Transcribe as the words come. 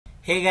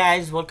Hey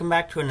guys, welcome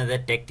back to another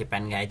tech tip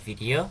and guide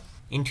video.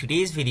 In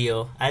today's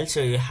video, I'll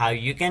show you how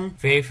you can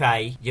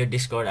verify your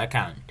Discord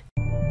account.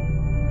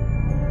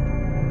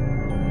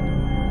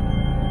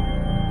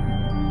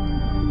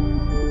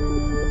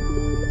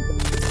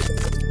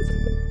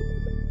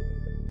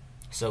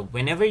 So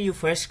whenever you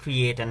first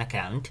create an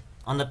account,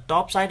 on the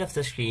top side of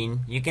the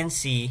screen, you can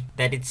see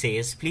that it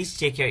says, please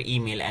check your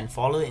email and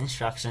follow the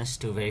instructions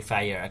to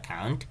verify your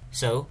account.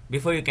 So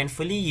before you can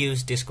fully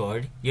use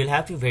Discord, you'll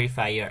have to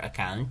verify your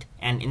account.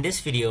 And in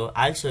this video,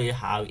 I'll show you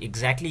how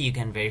exactly you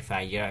can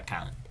verify your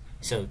account.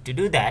 So to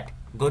do that,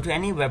 go to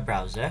any web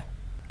browser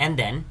and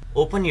then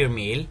open your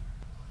mail.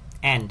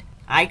 And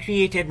I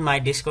created my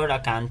Discord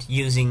account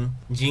using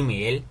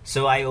Gmail,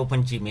 so I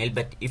opened Gmail.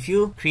 But if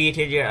you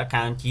created your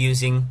account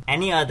using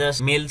any other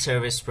mail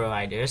service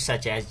providers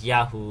such as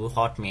Yahoo,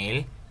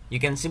 Hotmail, you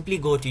can simply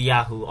go to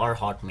Yahoo or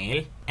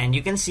Hotmail and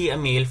you can see a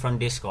mail from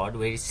Discord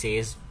where it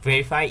says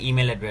verify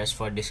email address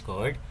for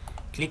Discord.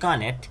 Click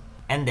on it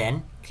and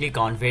then click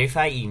on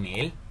verify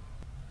email,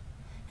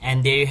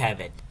 and there you have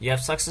it. You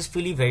have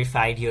successfully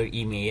verified your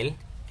email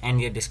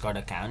and your Discord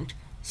account.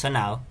 So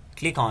now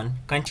click on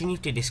continue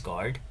to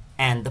Discord,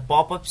 and the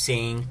pop-up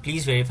saying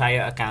please verify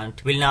your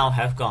account will now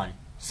have gone.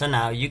 So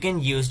now you can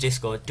use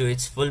Discord to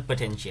its full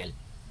potential.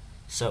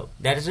 So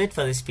that is it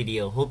for this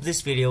video. Hope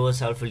this video was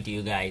helpful to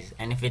you guys,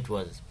 and if it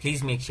was,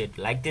 please make sure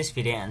to like this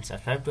video and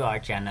subscribe to our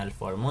channel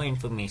for more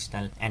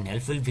informational and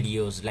helpful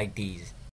videos like these.